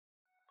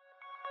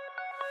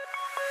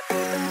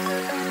Welcome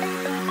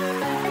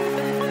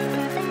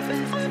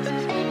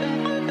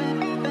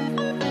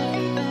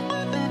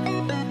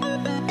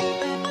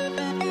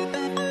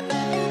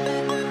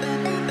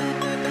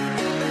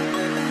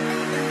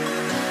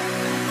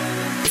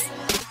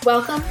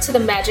to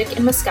the Magic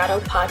in Moscato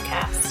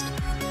podcast.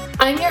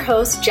 I'm your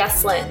host,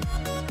 Jess Lynn,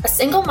 a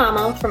single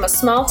mama from a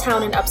small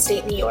town in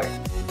upstate New York.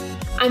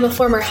 I'm a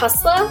former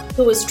hustler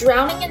who was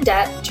drowning in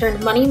debt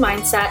turned money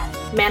mindset,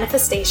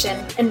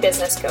 manifestation, and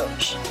business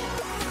coach.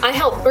 I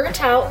help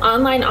burnt out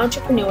online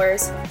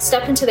entrepreneurs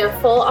step into their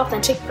full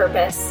authentic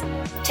purpose,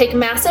 take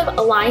massive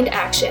aligned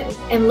action,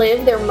 and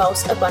live their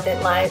most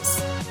abundant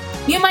lives.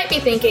 You might be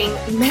thinking,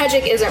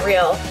 magic isn't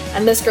real,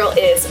 and this girl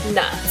is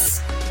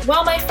nuts.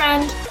 Well, my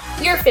friend,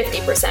 you're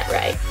 50%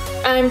 right.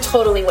 I'm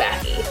totally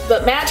wacky,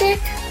 but magic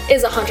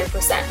is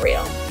 100%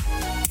 real.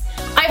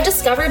 I've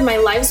discovered my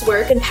life's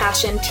work and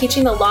passion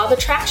teaching the law of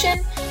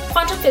attraction,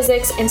 quantum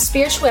physics, and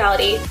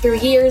spirituality through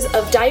years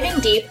of diving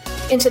deep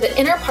into the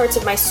inner parts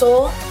of my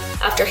soul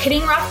after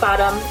hitting rock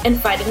bottom and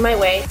fighting my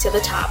way to the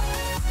top.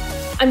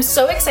 I'm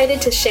so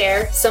excited to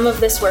share some of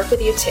this work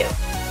with you too.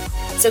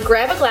 So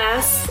grab a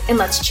glass and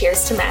let's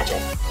cheers to magic.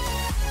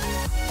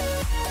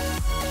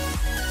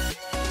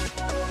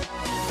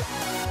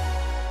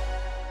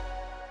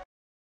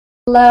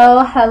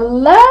 Hello,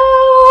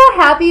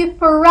 happy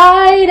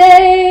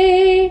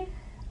Friday.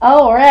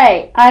 All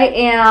right, I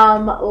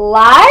am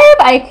live.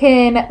 I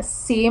can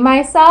see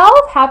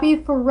myself. Happy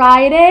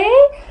Friday.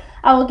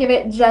 I will give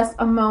it just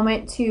a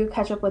moment to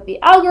catch up with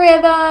the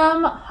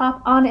algorithm.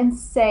 Hop on and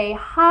say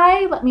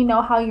hi. Let me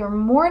know how your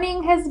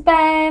morning has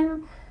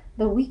been.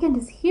 The weekend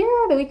is here.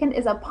 The weekend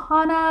is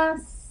upon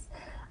us.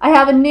 I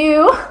have a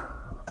new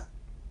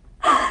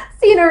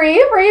scenery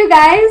for you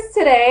guys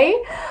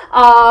today.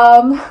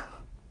 I'm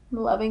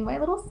loving my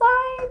little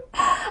sign.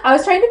 I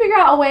was trying to figure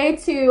out a way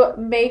to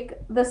make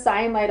the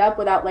sign light up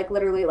without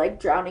literally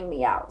drowning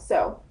me out.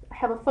 So I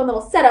have a fun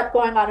little setup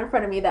going on in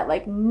front of me that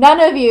none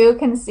of you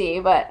can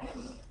see, but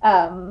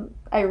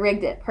I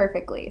rigged it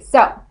perfectly. So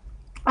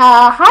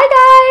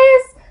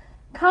hi guys.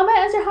 Comment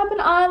as you're hopping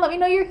on. Let me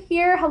know you're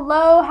here.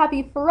 Hello.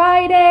 Happy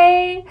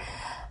Friday.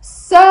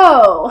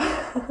 So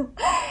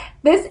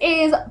this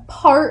is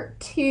part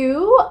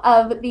 2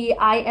 of the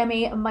I Am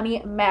a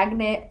Money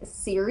Magnet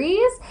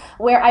series,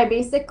 where I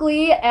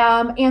basically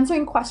am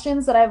answering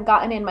questions that I've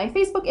gotten in my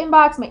Facebook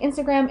inbox, my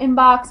Instagram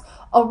inbox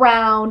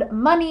around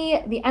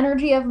money, the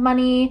energy of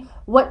money,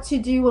 what to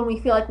do when we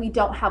feel like we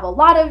don't have a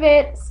lot of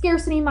it,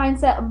 scarcity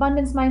mindset,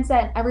 abundance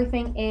mindset, and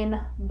everything in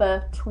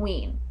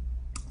between.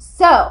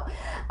 So,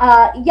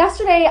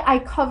 yesterday I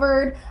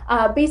covered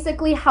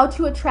basically how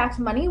to attract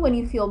money when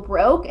you feel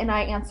broke, and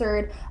I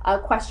answered a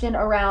question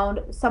around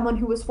someone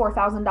who was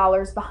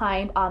 $4,000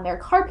 behind on their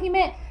car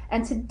payment.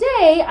 And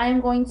today I'm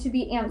going to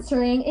be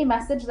answering a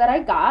message that I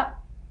got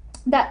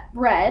that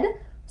read,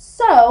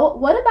 so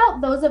what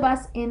about those of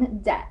us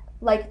in debt,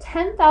 like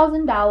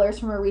 $10,000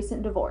 from a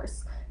recent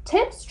divorce?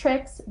 Tips,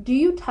 tricks, do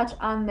you touch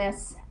on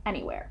this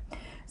anywhere?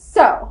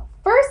 So,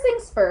 first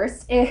things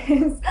first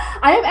is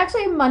I am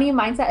actually a money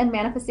mindset and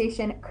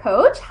manifestation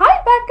coach.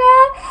 Hi,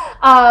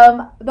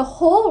 Becca. The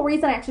whole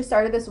reason I actually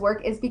started this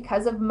work is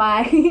because of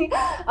my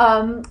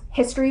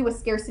history with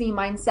scarcity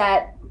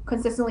mindset,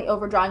 consistently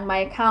overdrawing my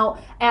account,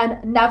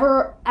 and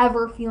never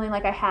ever feeling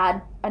like I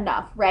had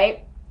enough,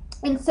 right?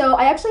 And so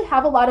I actually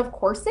have a lot of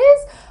courses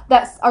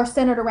that are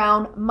centered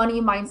around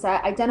money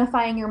mindset,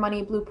 identifying your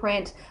money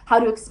blueprint, how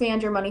to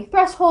expand your money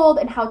threshold,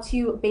 and how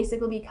to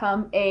basically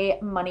become a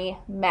money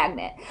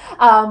magnet.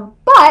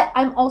 But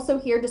I'm also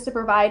here just to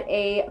provide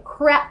a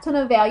crap ton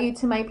of value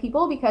to my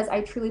people, because I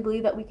truly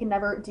believe that we can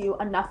never do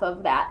enough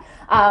of that.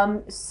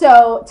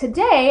 So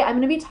today I'm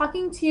going to be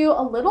talking to you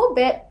a little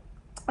bit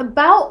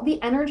about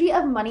the energy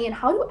of money and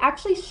how to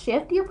actually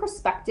shift your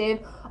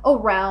perspective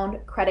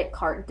around credit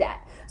card debt.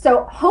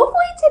 So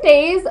hopefully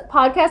today's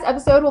podcast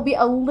episode will be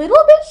a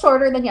little bit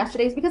shorter than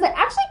yesterday's, because I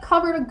actually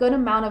covered a good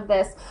amount of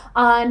this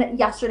on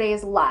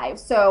yesterday's live.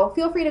 So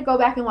feel free to go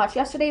back and watch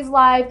yesterday's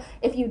live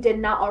if you did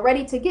not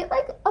already, to get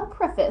a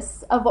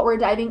preface of what we're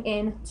diving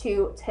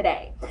into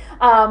today.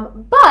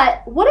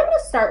 But what I'm going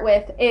to start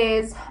with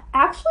is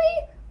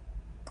actually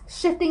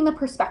shifting the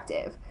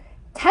perspective.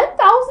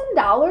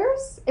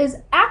 $10,000 is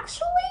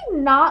actually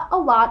not a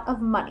lot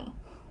of money.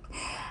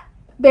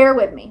 Bear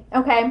with me,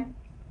 okay?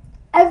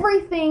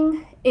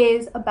 Everything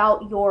is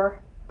about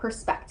your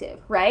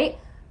perspective, right?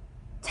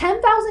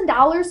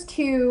 $10,000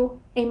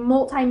 to a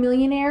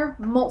multi-billionaire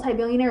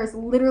is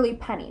literally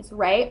pennies,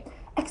 right?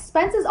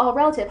 Expense is all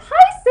relative.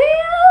 Hi,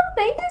 Sam!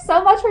 Thank you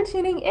so much for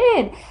tuning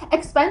in.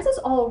 Expense is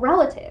all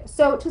relative.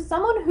 So to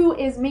someone who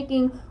is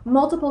making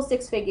multiple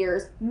six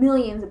figures,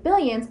 millions,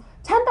 billions,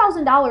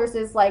 $10,000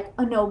 is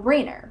a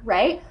no-brainer,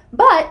 right?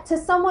 But to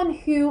someone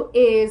who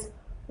is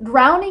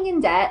drowning in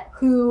debt,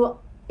 who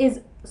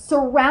is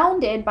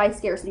surrounded by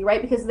scarcity,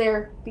 right?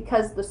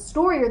 Because the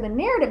story or the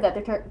narrative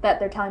that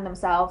they're telling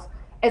themselves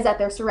is that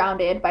they're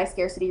surrounded by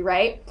scarcity,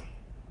 right?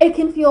 It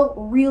can feel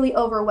really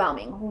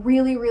overwhelming,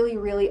 really, really,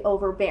 really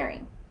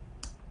overbearing.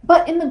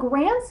 But in the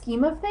grand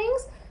scheme of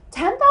things,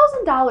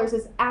 $10,000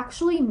 is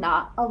actually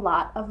not a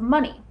lot of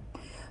money.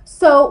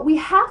 So we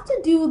have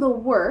to do the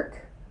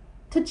work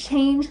to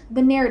change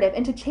the narrative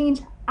and to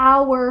change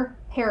our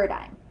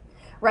paradigm,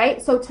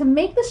 right? So to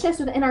make the shifts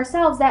within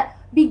ourselves that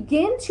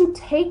begin to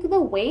take the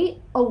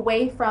weight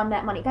away from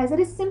that money. Guys, it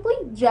is simply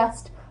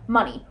just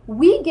money.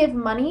 We give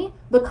money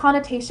the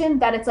connotation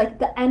that it's like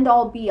the end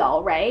all be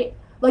all, right?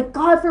 Like,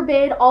 God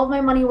forbid all of my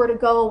money were to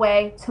go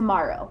away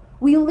tomorrow.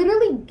 We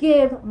literally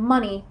give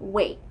money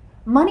weight.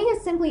 Money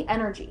is simply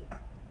energy.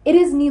 It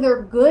is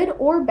neither good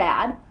or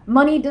bad.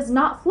 Money does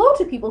not flow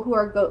to people who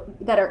are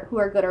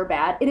good or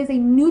bad. It is a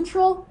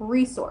neutral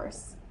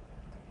resource.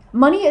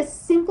 Money is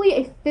simply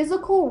a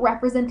physical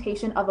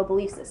representation of a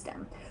belief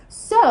system.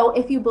 So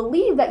if you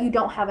believe that you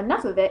don't have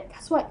enough of it,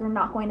 guess what? You're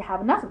not going to have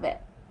enough of it.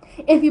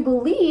 If you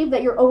believe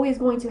that you're always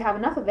going to have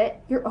enough of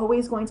it, you're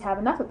always going to have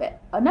enough of it.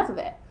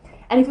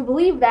 And if you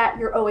believe that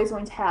you're always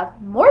going to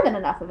have more than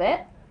enough of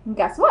it,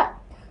 guess what?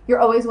 You're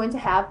always going to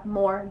have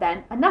more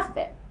than enough of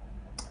it.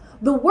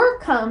 The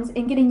work comes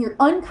in getting your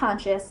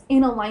unconscious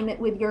in alignment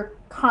with your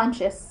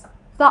conscious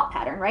thought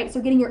pattern, right?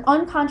 So getting your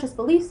unconscious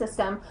belief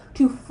system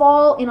to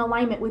fall in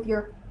alignment with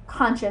your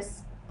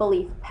conscious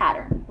belief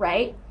pattern,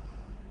 right?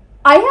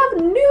 I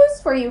have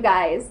news for you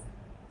guys.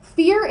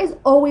 Fear is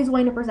always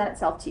going to present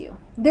itself to you.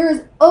 There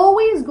is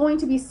always going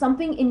to be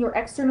something in your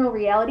external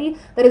reality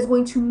that is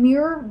going to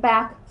mirror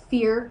back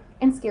fear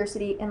and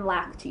scarcity and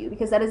lack to you,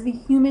 because that is the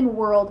human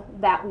world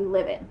that we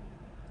live in.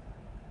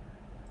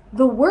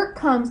 The work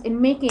comes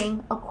in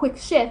making a quick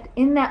shift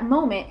in that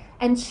moment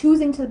and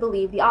choosing to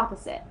believe the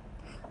opposite.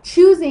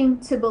 Choosing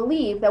to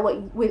believe that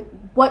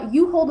what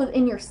you hold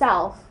within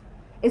yourself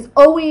is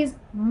always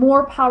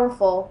more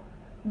powerful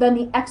than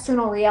the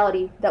external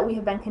reality that we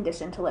have been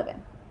conditioned to live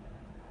in.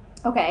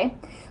 Okay?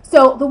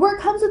 So the work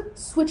comes with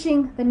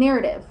switching the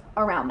narrative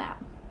around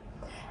that.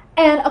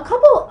 And a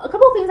couple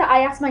of things that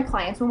I ask my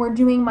clients when we're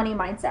doing money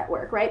mindset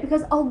work, right?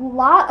 Because a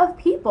lot of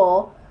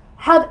people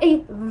have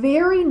a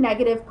very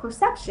negative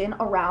perception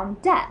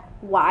around debt.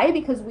 Why?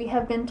 Because we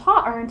have been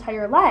taught our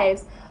entire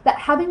lives that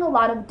having a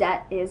lot of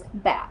debt is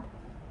bad.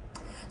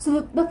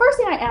 So the first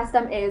thing I ask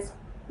them is,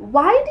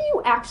 why do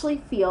you actually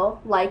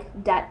feel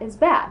like debt is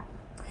bad?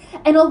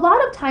 And a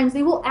lot of times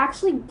they will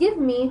actually give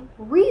me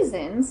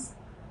reasons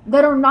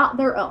that are not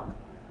their own.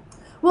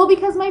 Well,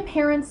 because my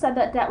parents said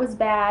that debt was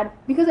bad,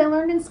 because I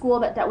learned in school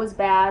that debt was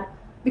bad,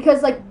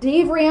 because like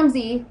Dave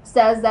Ramsey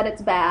says that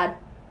it's bad,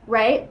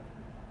 right?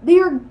 They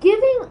are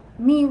giving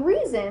me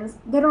reasons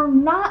that are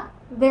not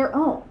their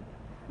own.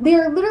 They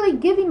are literally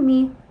giving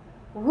me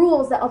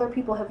rules that other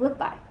people have lived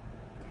by.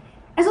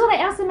 And so then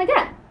I ask them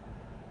again,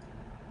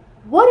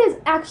 what is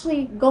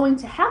actually going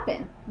to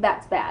happen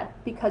that's bad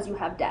because you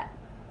have debt?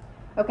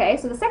 Okay,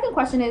 so the second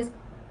question is,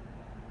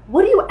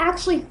 what do you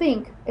actually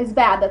think is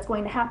bad that's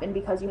going to happen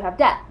because you have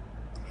debt?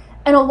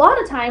 And a lot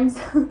of times,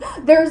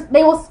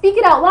 they will speak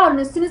it out loud, and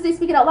as soon as they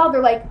speak it out loud,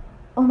 they're like,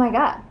 oh my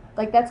God,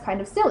 like that's kind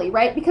of silly,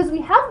 right? Because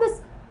we have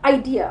this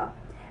idea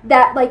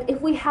that like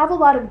if we have a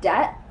lot of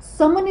debt,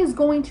 someone is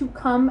going to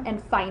come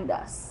and find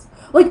us.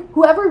 Like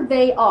whoever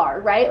they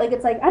are, right? Like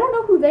it's like, I don't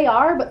know who they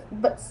are,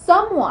 but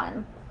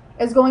someone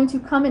is going to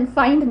come and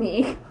find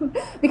me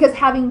because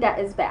having debt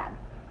is bad.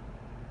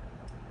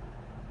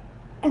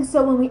 And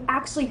so when we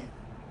actually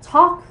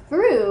talk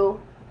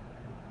through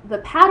the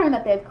pattern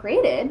that they've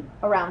created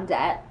around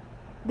debt,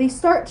 they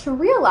start to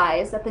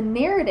realize that the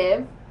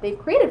narrative they've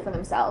created for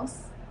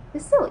themselves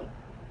is silly.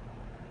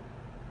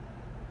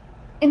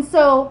 And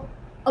so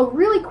a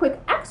really quick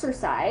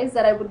exercise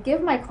that I would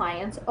give my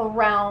clients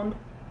around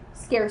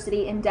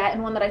scarcity and debt,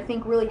 and one that I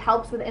think really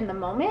helps within the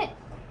moment,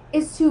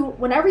 is to,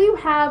 whenever you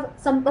have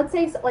some, let's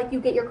say like you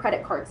get your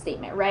credit card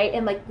statement, right?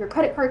 And like your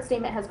credit card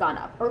statement has gone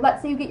up. Or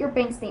let's say you get your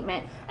bank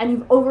statement and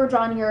you've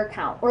overdrawn your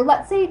account. Or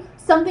let's say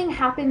something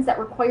happens that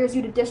requires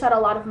you to dish out a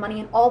lot of money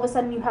and all of a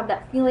sudden you have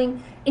that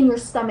feeling in your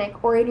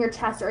stomach or in your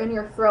chest or in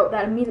your throat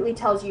that immediately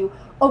tells you,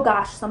 oh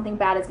gosh, something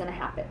bad is gonna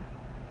happen.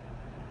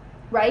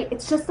 Right?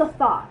 It's just a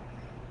thought.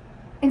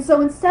 And so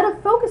instead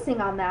of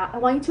focusing on that, I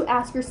want you to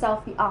ask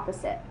yourself the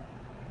opposite.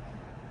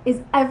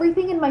 Is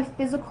everything in my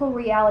physical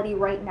reality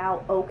right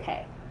now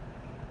okay?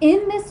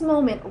 In this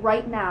moment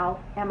right now,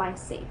 am I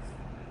safe?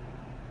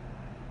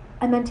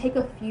 And then take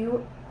a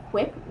few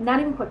not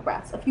even quick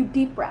breaths, a few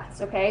deep breaths,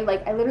 okay?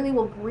 Like I literally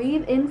will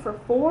breathe in for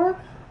 4,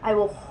 I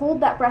will hold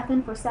that breath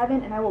in for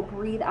 7, and I will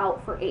breathe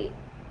out for 8.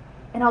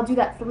 And I'll do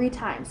that 3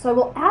 times. So I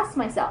will ask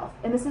myself,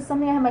 and this is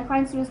something I have my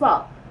clients do as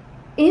well,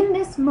 in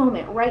this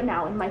moment right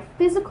now, in my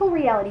physical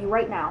reality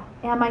right now,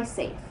 am I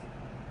safe?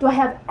 Do I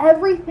have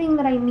everything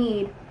that I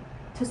need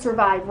to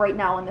survive right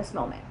now in this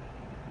moment?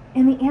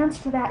 And the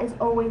answer to that is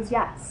always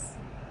yes.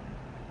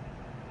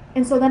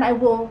 And so then I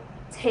will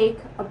take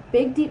a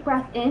big deep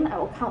breath in, I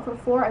will count for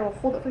 4, I will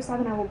hold it for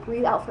 7, I will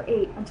breathe out for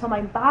 8 until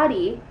my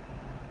body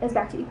is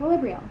back to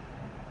equilibrium.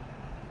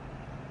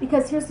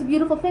 Because here's the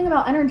beautiful thing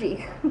about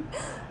energy.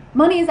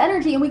 Money is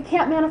energy, and we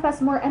can't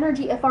manifest more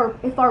energy if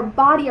our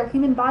body, our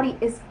human body,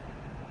 is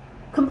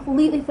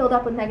completely filled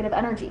up with negative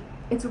energy.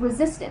 It's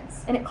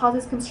resistance, and it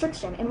causes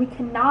constriction, and we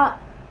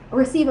cannot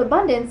receive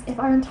abundance if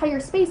our entire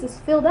space is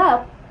filled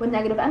up with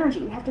negative energy.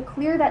 We have to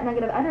clear that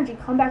negative energy,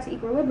 come back to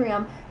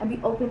equilibrium, and be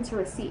open to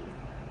receive.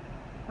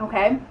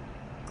 Okay?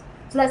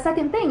 So that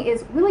second thing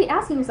is really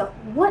asking yourself,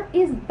 what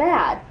is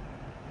bad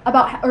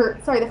about,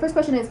 the first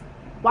question is,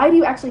 why do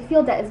you actually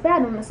feel debt is bad?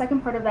 And then the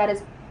second part of that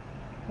is,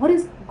 what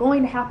is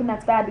going to happen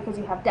that's bad because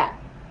you have debt?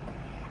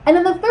 And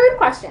then the third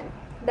question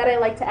that I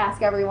like to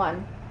ask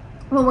everyone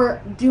when we're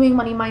doing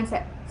money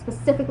mindset,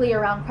 specifically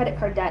around credit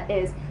card debt,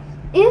 is,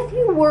 if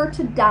you were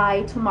to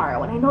die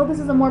tomorrow, and I know this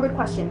is a morbid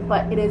question,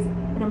 but it is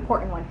an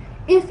important one.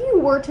 If you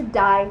were to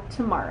die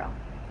tomorrow,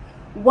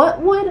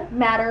 what would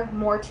matter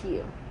more to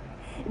you?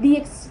 The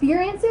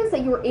experiences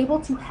that you were able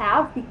to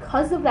have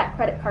because of that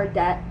credit card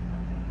debt,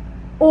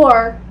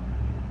 or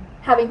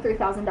having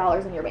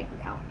 $3,000 in your bank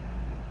account?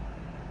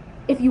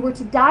 If you were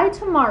to die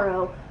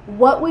tomorrow,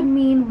 what would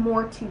mean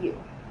more to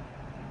you?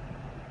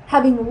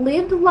 Having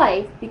lived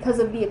life because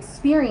of the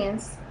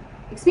experiences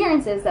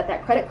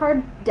that credit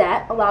card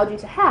debt allowed you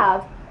to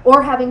have,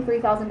 or having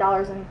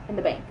 $3,000 in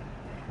the bank?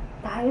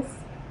 Guys,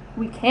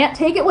 we can't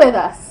take it with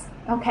us,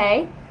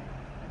 okay?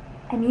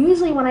 And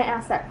usually when I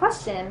ask that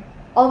question,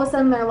 all of a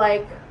sudden they're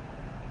like,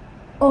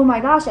 oh my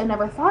gosh, I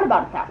never thought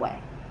about it that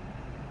way,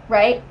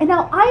 right? And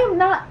now I am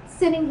not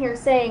sitting here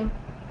saying,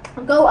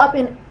 go up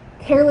and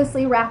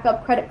carelessly rack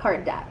up credit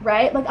card debt,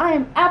 right? Like, I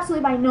am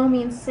absolutely by no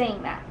means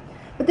saying that.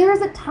 But there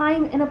is a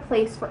time and a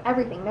place for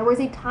everything. There was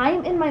a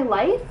time in my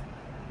life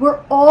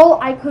where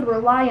all I could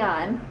rely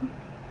on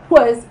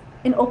was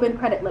an open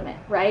credit limit,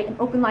 right? An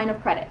open line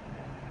of credit.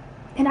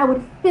 And I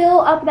would fill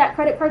up that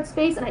credit card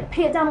space, and I'd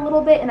pay it down a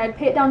little bit, and I'd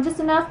pay it down just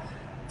enough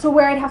to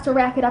where I'd have to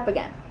rack it up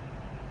again.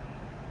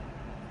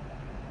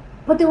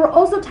 But there were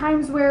also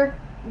times where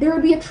there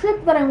would be a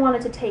trip that I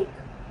wanted to take,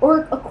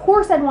 or a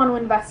course I'd want to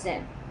invest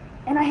in.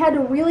 And I had to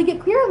really get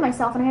clear with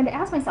myself, and I had to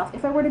ask myself,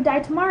 if I were to die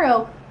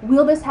tomorrow,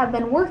 will this have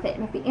been worth it?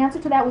 And if the answer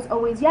to that was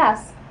always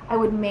yes, I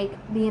would make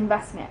the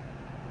investment.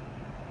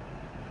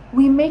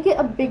 We make it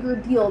a bigger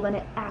deal than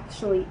it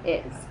actually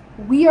is.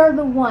 We are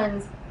the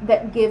ones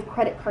that give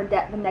credit card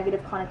debt the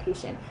negative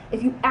connotation.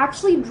 If you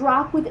actually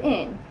drop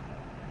within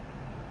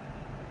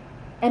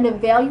and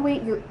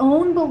evaluate your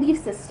own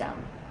belief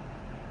system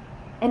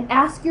and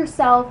ask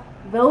yourself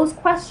those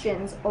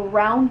questions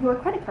around your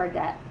credit card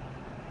debt,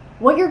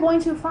 what you're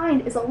going to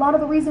find is a lot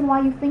of the reason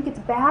why you think it's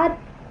bad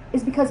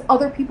is because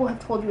other people have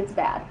told you it's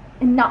bad,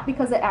 and not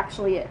because it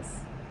actually is.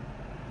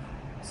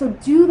 So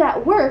do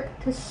that work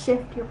to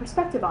shift your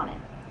perspective on it.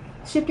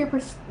 Shift your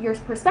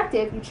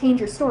perspective, you change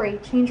your story, you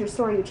change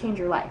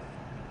your life.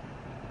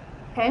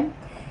 Okay?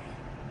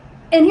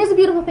 And here's the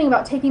beautiful thing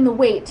about taking the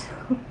weight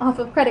off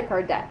of credit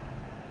card debt.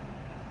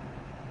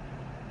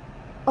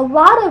 A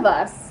lot of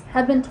us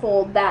have been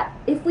told that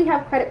if we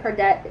have credit card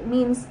debt, it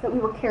means that we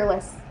were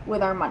careless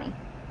with our money.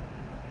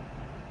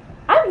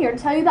 I'm here to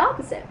tell you the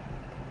opposite.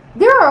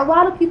 There are a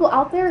lot of people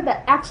out there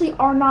that actually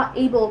are not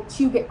able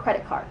to get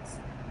credit cards.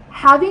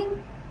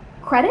 Having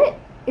credit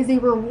is a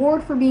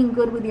reward for being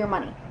good with your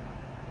money.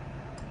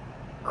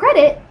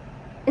 Credit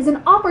is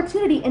an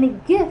opportunity and a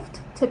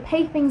gift to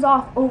pay things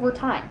off over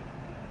time.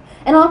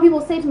 And a lot of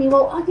people say to me,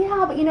 well, oh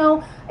yeah, but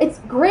it's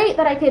great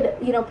that I could,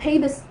 pay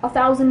this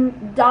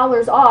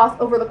 $1,000 off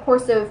over the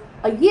course of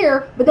a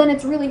year, but then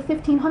it's really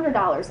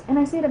 $1,500. And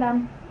I say to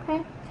them,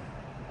 okay,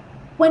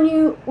 when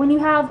you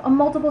have a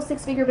multiple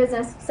six-figure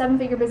business,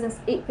 seven-figure business,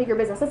 eight-figure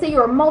business, let's say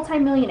you're a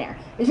multi-millionaire,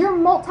 is your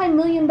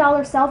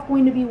multi-million-dollar self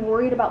going to be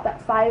worried about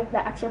that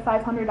extra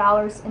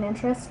 $500 in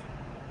interest?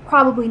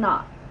 Probably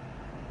not.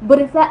 But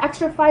if that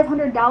extra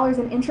 $500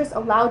 in interest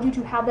allowed you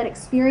to have that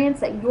experience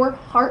that your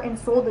heart and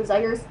soul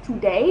desires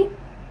today,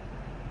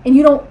 and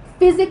you don't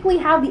physically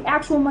have the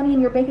actual money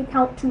in your bank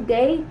account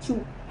today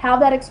to have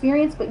that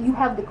experience, but you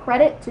have the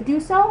credit to do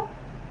so,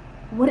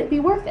 would it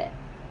be worth it?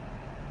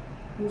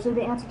 Usually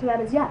the answer to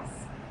that is yes.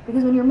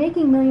 Because when you're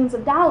making millions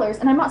of dollars,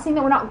 and I'm not saying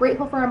that we're not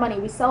grateful for our money,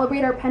 we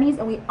celebrate our pennies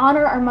and we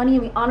honor our money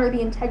and we honor the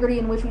integrity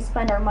in which we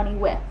spend our money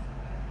with.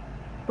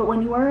 But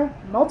when you are a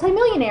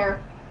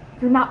multimillionaire,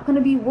 you're not going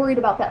to be worried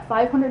about that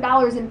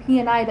 $500 in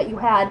P&I that you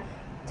had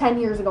 10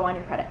 years ago on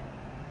your credit.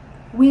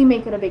 We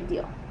make it a big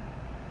deal,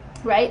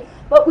 right?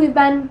 But we've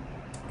been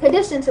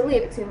conditioned to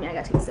believe, excuse me, I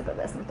got to take a sip of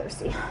this, I'm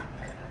thirsty.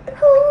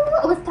 Ooh,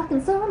 I was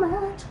talking so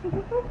much.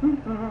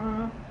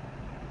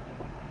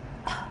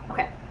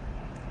 Okay.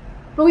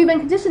 But we've been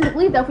conditioned to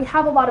believe that if we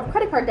have a lot of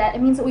credit card debt,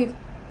 it means that we've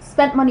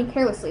spent money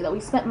carelessly, that we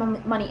spent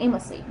money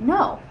aimlessly.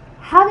 No.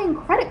 Having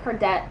credit card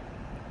debt,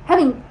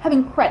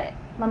 having credit,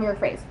 let me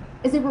rephrase,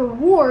 is a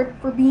reward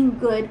for being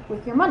good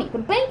with your money. The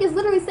bank is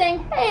literally saying,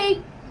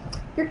 hey,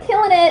 you're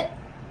killing it.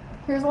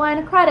 Here's a line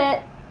of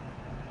credit.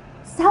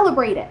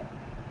 Celebrate it.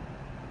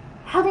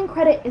 Having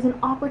credit is an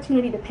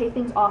opportunity to pay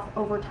things off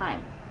over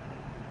time.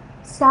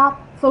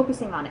 Stop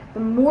focusing on it.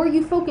 The more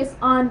you focus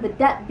on the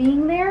debt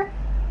being there,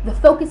 the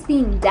focus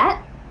being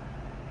debt,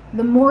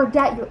 the more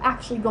debt you're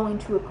actually going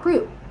to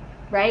accrue,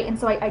 right? And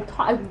so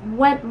I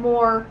went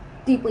more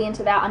deeply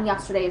into that on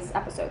yesterday's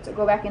episode, so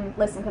go back and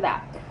listen to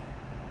that.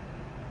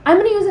 I'm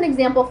going to use an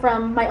example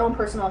from my own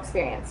personal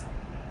experience.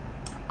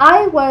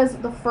 I was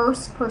the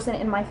first person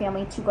in my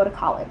family to go to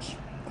college.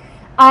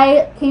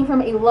 I came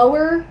from a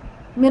lower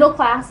middle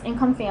class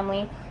income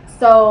family,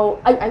 so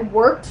I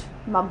worked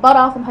my butt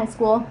off in high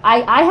school.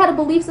 I had a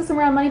belief system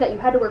around money that you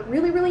had to work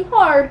really, really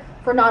hard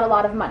for not a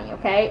lot of money,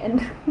 okay? And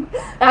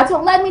that's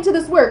what led me to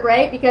this work,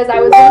 right? Because I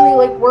was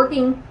literally like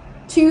working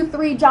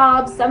 2-3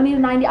 jobs, 70 to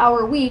 90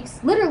 hour weeks.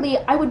 Literally,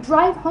 I would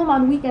drive home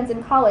on weekends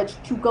in college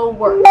to go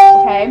work,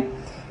 okay?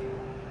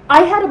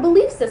 I had a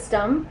belief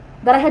system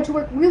that I had to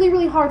work really,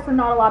 really hard for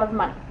not a lot of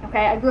money,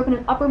 okay? I grew up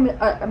in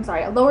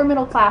a lower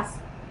middle class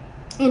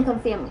income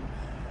family.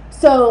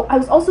 So I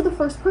was also the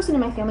first person in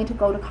my family to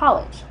go to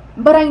college.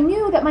 But I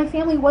knew that my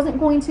family wasn't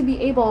going to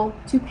be able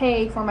to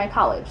pay for my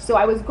college. So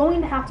I was going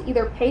to have to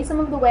either pay some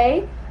of the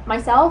way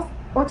myself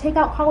or take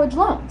out college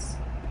loans.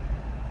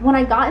 When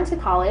I got into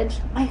college,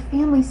 my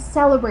family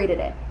celebrated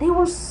it. They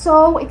were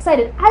so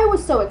excited. I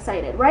was so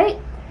excited, right?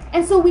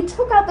 And so we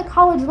took out the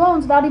college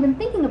loans without even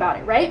thinking about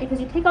it, right?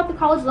 Because you take out the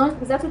college loans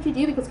because that's what you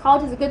do, because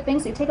college is a good thing.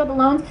 So you take out the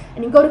loans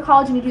and you go to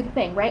college and you do the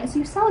thing, right? And so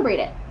you celebrate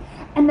it.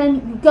 And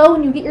then you go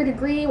and you get your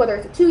degree, whether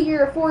it's a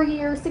 2-year,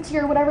 4-year,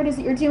 6-year, whatever it is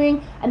that you're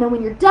doing. And then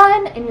when you're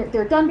done and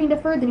they're done being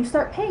deferred, then you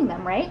start paying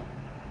them, right?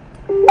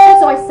 And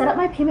so I set up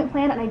my payment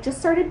plan and I just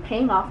started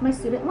paying off my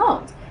student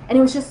loans. And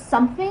it was just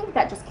something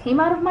that just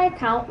came out of my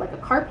account, like a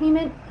car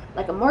payment,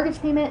 like a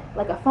mortgage payment,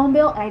 like a phone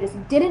bill, and I just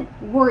didn't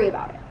worry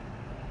about it.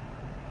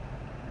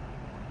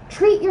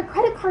 Treat your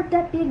credit card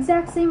debt the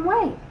exact same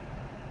way.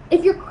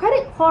 If your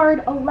credit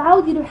card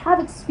allowed you to have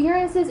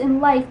experiences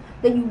in life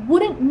that you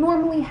wouldn't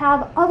normally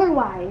have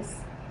otherwise,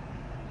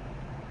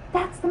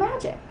 that's the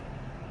magic.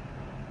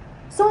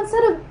 So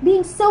instead of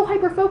being so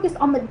hyper-focused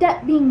on the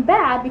debt being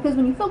bad, because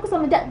when you focus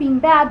on the debt being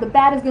bad, the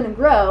bad is going to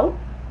grow,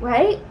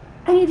 right?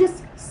 And you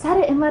just set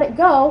it and let it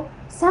go,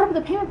 set up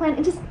the payment plan,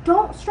 and just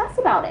don't stress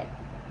about it.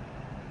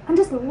 And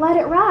just let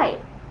it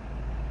ride.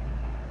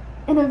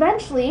 And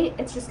eventually,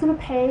 it's just going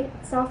to pay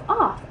itself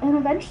off. And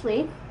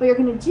eventually, what you're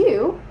going to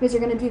do is you're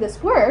going to do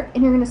this work,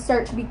 and you're going to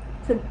start to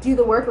do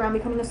the work around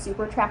becoming a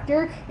super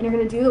attractor, and you're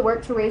going to do the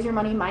work to raise your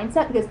money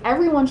mindset, because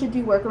everyone should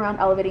do work around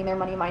elevating their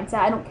money mindset.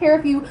 I don't care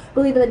if you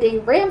believe in the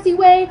Dave Ramsey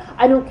way.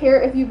 I don't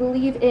care if you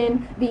believe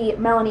in the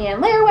Melanie Ann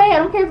Lair way. I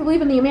don't care if you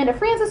believe in the Amanda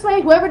Francis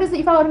way. Whoever it is that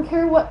you follow, I don't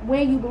care what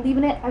way you believe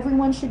in it.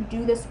 Everyone should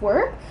do this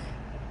work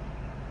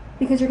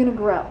because you're going to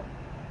grow.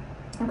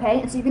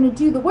 Okay? And so you're going to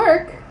do the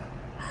work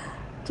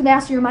to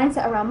master your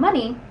mindset around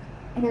money,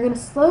 and you're going to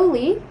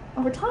slowly,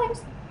 over time,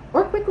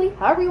 or quickly,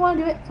 however you want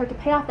to do it, start to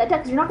pay off that debt,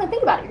 because you're not going to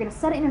think about it. You're going to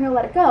set it and you're going to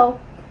let it go,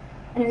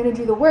 and you're going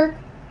to do the work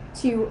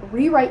to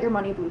rewrite your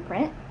money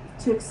blueprint,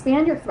 to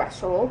expand your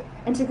threshold,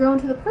 and to grow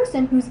into the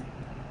person who's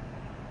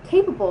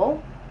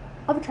capable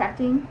of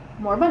attracting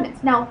more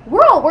abundance. Now,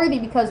 we're all worthy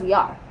because we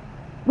are.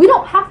 We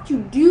don't have to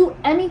do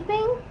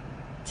anything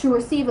to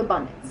receive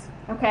abundance,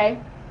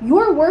 okay?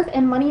 Your worth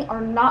and money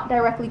are not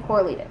directly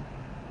correlated.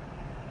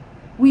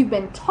 We've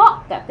been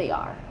taught that they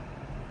are.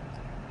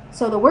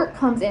 So the work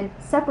comes in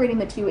separating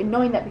the two and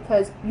knowing that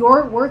because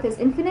your worth is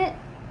infinite,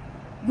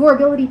 your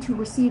ability to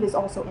receive is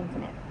also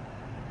infinite.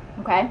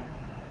 Okay?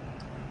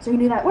 So you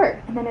do that work.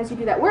 And then as you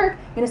do that work,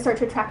 you're going to start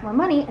to attract more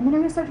money, and then you're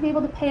going to start to be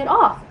able to pay it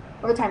off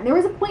over time. There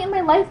was a point in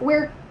my life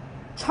where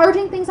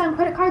charging things on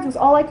credit cards was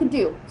all I could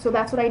do. So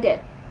that's what I did.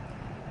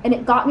 And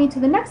it got me to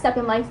the next step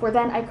in life where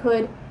then I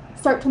could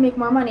start to make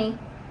more money,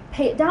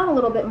 pay it down a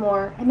little bit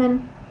more, and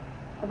then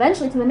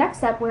eventually to the next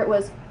step where it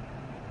was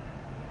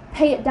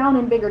pay it down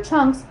in bigger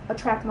chunks,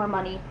 attract more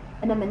money,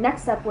 and then the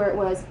next step where it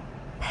was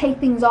pay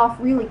things off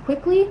really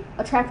quickly,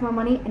 attract more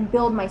money, and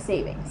build my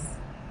savings.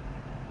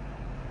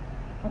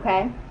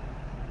 Okay?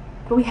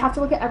 But we have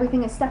to look at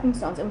everything as stepping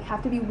stones, and we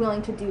have to be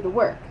willing to do the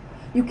work.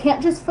 You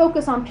can't just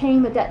focus on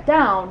paying the debt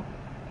down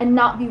and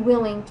not be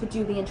willing to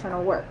do the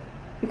internal work.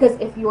 Because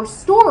if your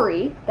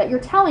story that you're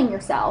telling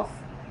yourself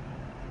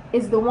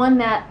is the one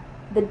that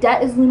the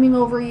debt is looming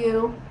over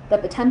you,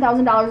 that the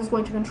 $10,000 is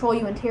going to control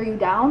you and tear you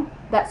down,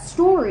 that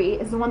story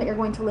is the one that you're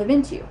going to live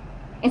into.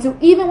 And so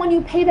even when you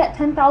pay that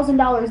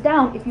 $10,000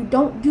 down, if you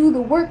don't do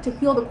the work to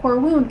heal the core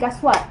wound,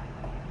 guess what?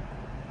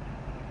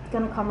 It's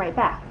going to come right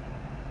back.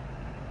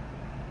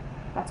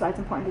 That's why it's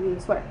important to do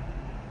this work.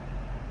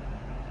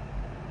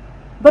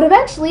 But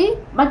eventually,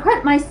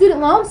 my student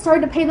loans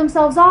started to pay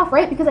themselves off,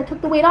 right? Because I took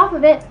the weight off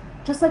of it,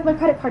 just like my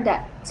credit card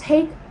debt.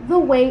 Take the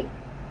weight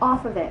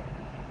off of it.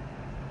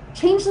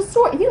 Change the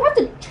story. If you have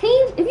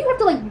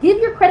to like give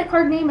your credit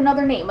card name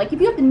another name, like if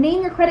you have to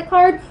name your credit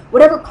card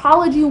whatever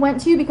college you went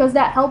to because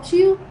that helps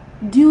you,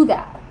 do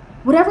that.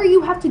 Whatever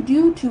you have to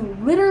do to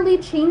literally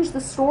change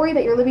the story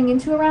that you're living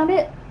into around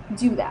it,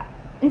 do that.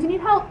 And if you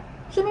need help,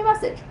 shoot me a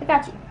message. I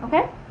got you,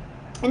 okay?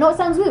 I know it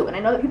sounds woo, and I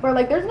know that people are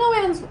like, there's no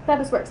way that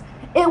this works.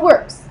 It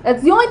works.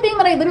 That's the only thing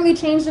that I literally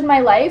changed in my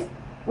life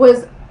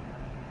was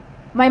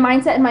my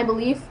mindset and my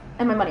belief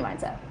and my money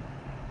mindset.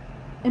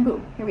 And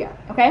boom, here we are,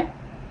 okay?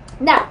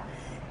 Now,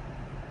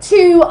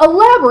 to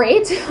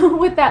elaborate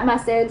with that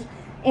message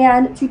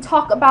and to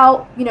talk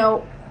about,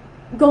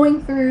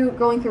 going through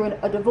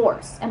a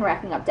divorce and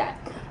racking up debt,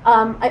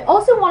 I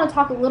also want to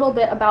talk a little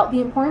bit about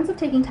the importance of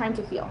taking time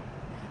to heal.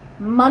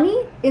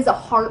 Money is a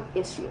heart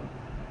issue.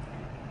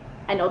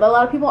 I know that a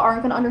lot of people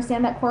aren't going to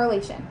understand that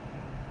correlation.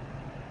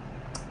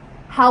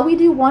 How we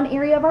do one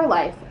area of our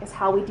life is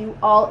how we do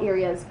all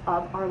areas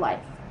of our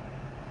life.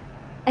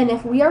 And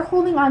if we are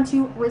holding on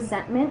to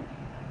resentment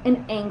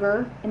and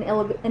anger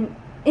and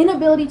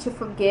inability to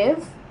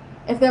forgive,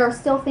 if there are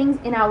still things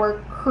in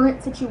our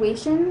current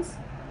situations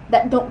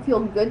that don't feel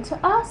good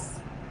to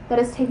us, that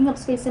is taking up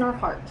space in our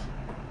heart.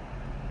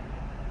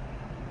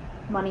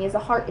 Money is a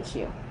heart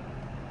issue.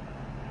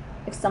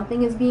 If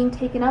something is being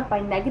taken up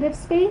by negative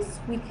space,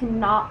 we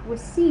cannot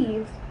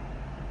receive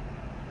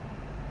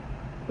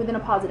in a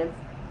positive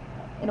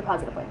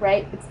way,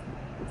 right? It's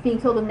being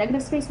filled with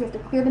negative space. We have to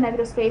clear the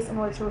negative space in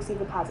order to receive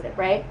the positive,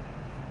 right?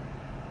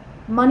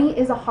 Money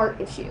is a heart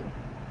issue.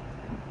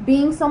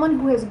 Being someone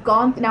who has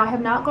now I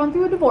have not gone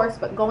through a divorce,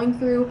 but going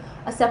through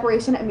a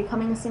separation and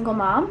becoming a single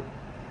mom,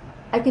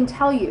 I can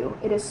tell you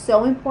it is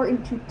so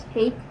important to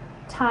take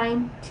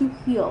time to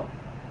heal.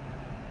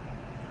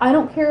 I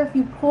don't care if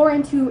you pour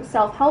into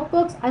self-help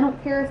books. I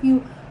don't care if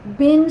you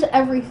binge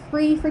every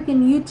free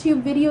freaking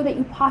YouTube video that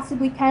you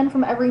possibly can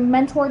from every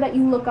mentor that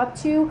you look up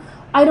to.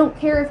 I don't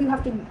care if you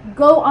have to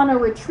go on a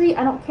retreat.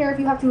 I don't care if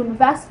you have to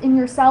invest in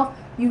yourself.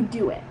 You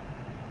do it.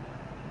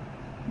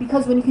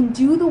 Because when you can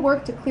do the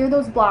work to clear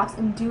those blocks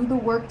and do the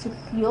work to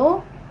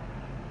heal,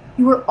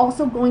 you are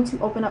also going to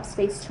open up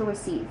space to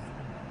receive.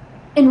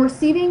 And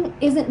receiving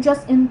isn't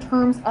just in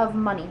terms of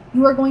money.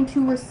 You are going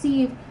to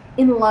receive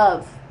in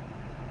love,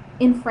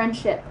 in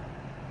friendship,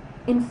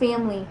 in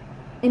family,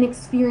 in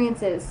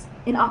experiences,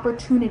 in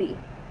opportunity.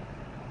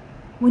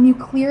 When you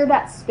clear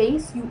that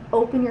space, you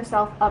open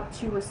yourself up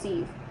to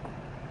receive.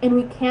 And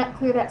we can't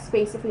clear that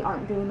space if we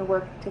aren't doing the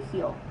work to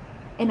heal.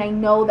 And I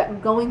know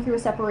that going through a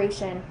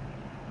separation,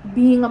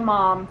 being a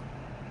mom,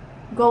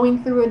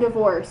 going through a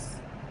divorce,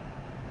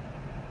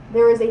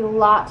 there is a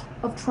lot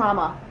of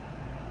trauma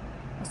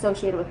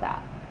associated with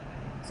that.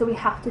 So we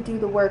have to do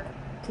the work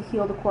to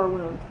heal the core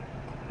wound.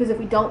 Because if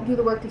we don't do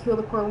the work to heal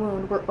the core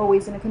wound, we're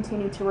always going to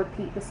continue to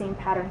repeat the same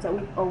patterns that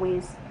we've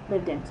always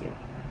lived into.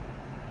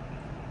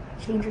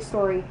 Change your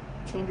story,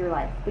 change your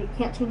life. But you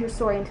can't change your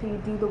story until you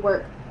do the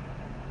work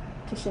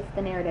to shift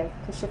the narrative,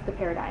 to shift the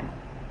paradigm.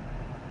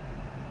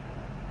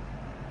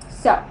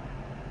 So,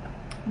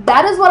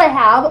 that is what I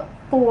have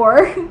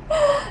for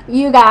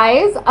you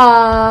guys.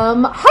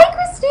 Hi,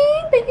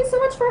 Christine. Thank you so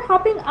much for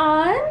hopping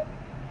on.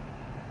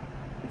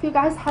 If you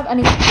guys have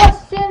any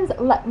questions,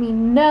 let me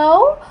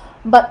know.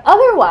 But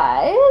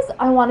otherwise,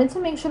 I wanted to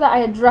make sure that I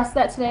addressed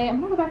that today.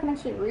 I'm going to go back and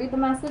actually read the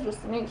message just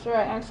to make sure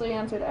I actually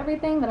answered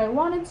everything that I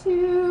wanted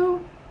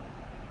to.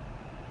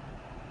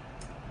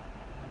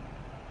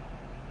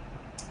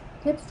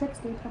 Tips, tricks,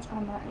 do you touch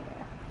on that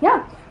anywhere?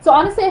 Yeah. So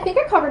honestly, I think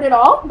I covered it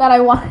all that I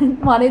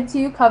wanted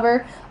to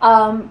cover.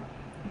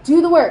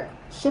 Do the work.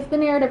 Shift the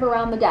narrative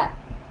around the debt.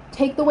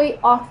 Take the weight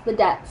off the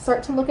debt.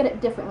 Start to look at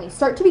it differently.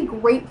 Start to be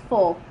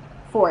grateful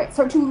for it.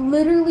 Start to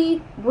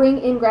literally bring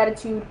in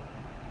gratitude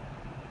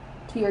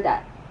to your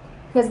debt.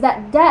 Because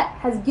that debt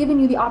has given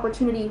you the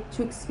opportunity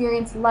to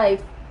experience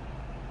life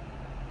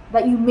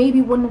that you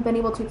maybe wouldn't have been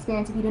able to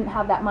experience if you didn't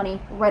have that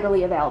money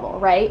readily available,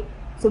 right?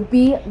 So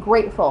be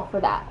grateful for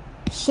that.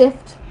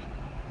 Shift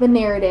the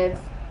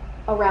narrative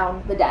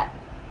around the debt.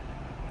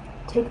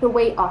 Take the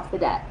weight off the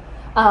debt.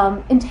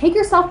 And take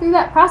yourself through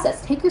that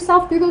process. Take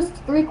yourself through those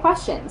 3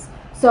 questions.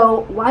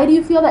 So why do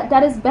you feel that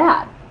debt is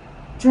bad?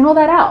 Journal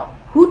that out.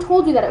 Who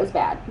told you that it was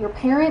bad? Your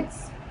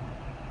parents?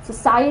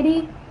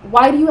 Society?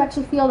 Why do you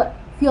actually feel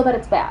that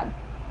it's bad?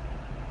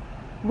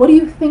 What do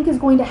you think is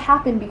going to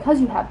happen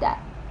because you have debt?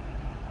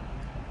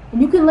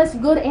 And you can list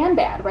good and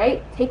bad,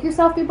 right? Take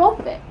yourself through both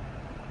of it.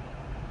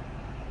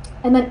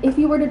 And then if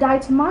you were to die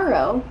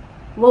tomorrow,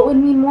 what would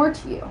mean more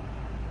to you?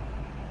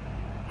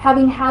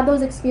 Having had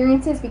those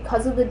experiences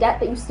because of the debt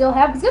that you still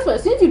have? Because guess what?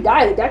 As soon as you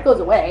die, the debt goes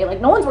away.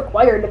 Like, no one's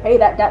required to pay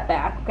that debt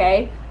back,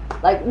 okay?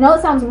 Like, no,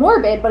 it sounds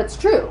morbid, but it's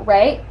true,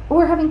 right?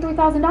 Or having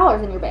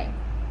 $3,000 in your bank.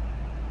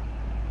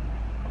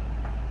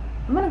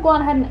 I'm going to go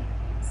on ahead and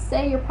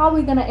say you're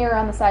probably going to err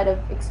on the side of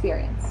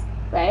experience,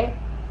 right?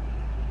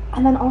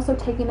 And then also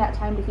taking that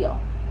time to heal.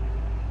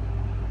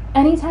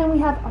 Anytime we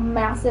have a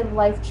massive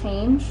life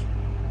change,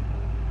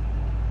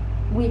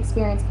 we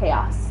experience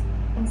chaos.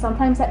 And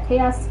sometimes that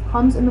chaos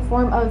comes in the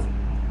form of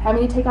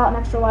having to take out an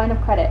extra line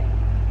of credit,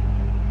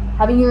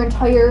 having your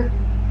entire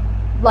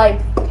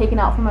life taken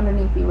out from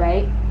underneath you,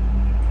 right?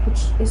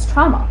 Which is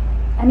trauma.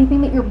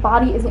 Anything that your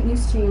body isn't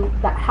used to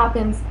that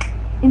happens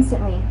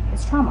instantly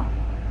is trauma.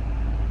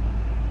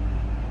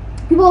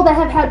 People that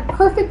have had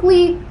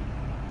perfectly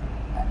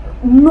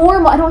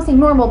normal, I don't want to say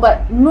normal,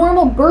 but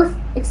normal birth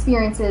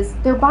experiences,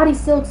 their body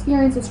still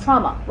experiences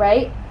trauma,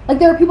 right? Like,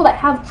 there are people that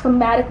have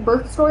traumatic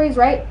birth stories,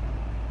 right?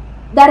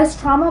 That is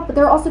trauma, but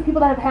there are also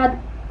people that have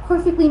had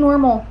perfectly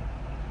normal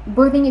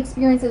birthing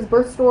experiences,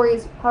 birth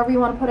stories, however you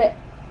want to put it,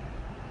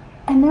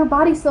 and their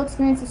body still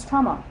experiences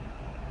trauma.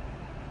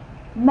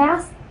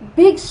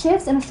 Big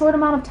shifts in a short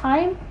amount of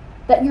time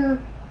that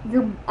your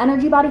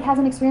energy body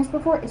hasn't experienced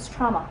before is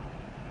trauma.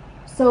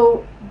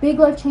 So big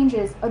life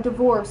changes, a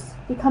divorce,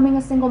 becoming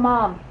a single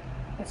mom,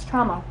 It's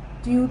trauma.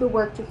 Do the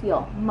work to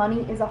heal.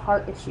 Money is a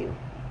heart issue.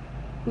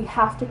 We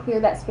have to clear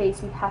that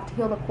space. We have to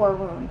heal the core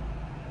wound.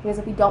 Because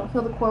if we don't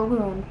heal the core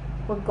wound,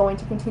 we're going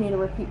to continue to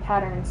repeat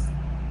patterns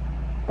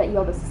that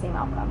yield us the same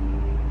outcome.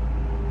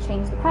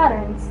 Change the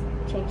patterns,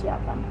 change the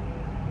outcome.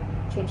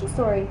 Change the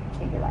story,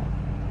 change your life.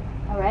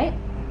 All right?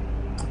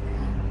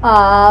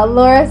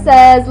 Laura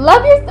says,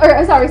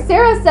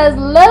 Sarah says,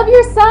 love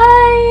your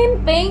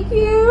sign. Thank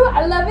you.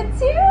 I love it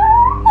too.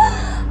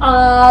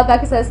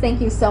 Becca says,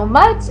 thank you so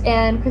much.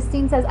 And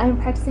Christine says, I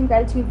am practicing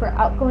gratitude for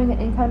outgoing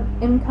and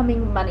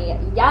incoming money.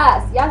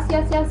 Yes.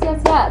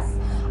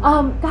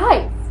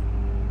 Guys,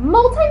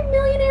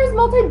 multi-millionaires,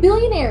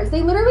 multi-billionaires,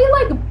 they literally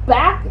like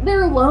back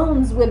their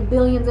loans with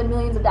billions and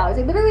millions of dollars.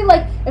 They literally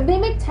like, if they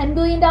make $10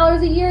 billion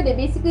a year, they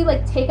basically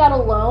like take out a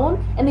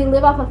loan and they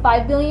live off of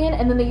 $5 billion,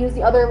 and then they use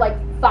the other like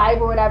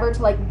 5 or whatever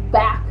to like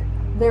back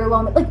their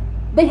loan. Like,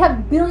 they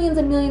have billions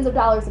and millions of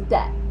dollars of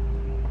debt.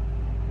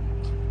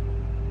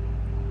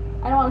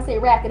 I don't want to say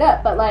rack it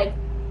up, but like,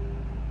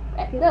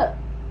 rack it up.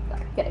 No,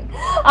 I'm kidding.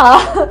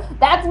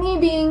 That's me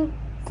being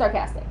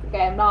sarcastic.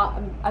 Okay, I'm not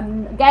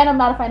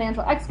a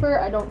financial expert.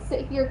 I don't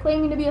sit here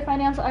claiming to be a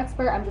financial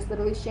expert. I'm just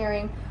literally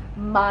sharing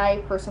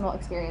my personal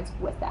experience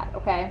with that,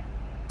 okay?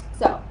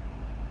 So,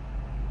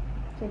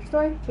 change your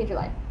story, change your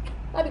life.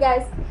 Love you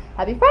guys.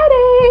 Happy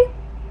Friday!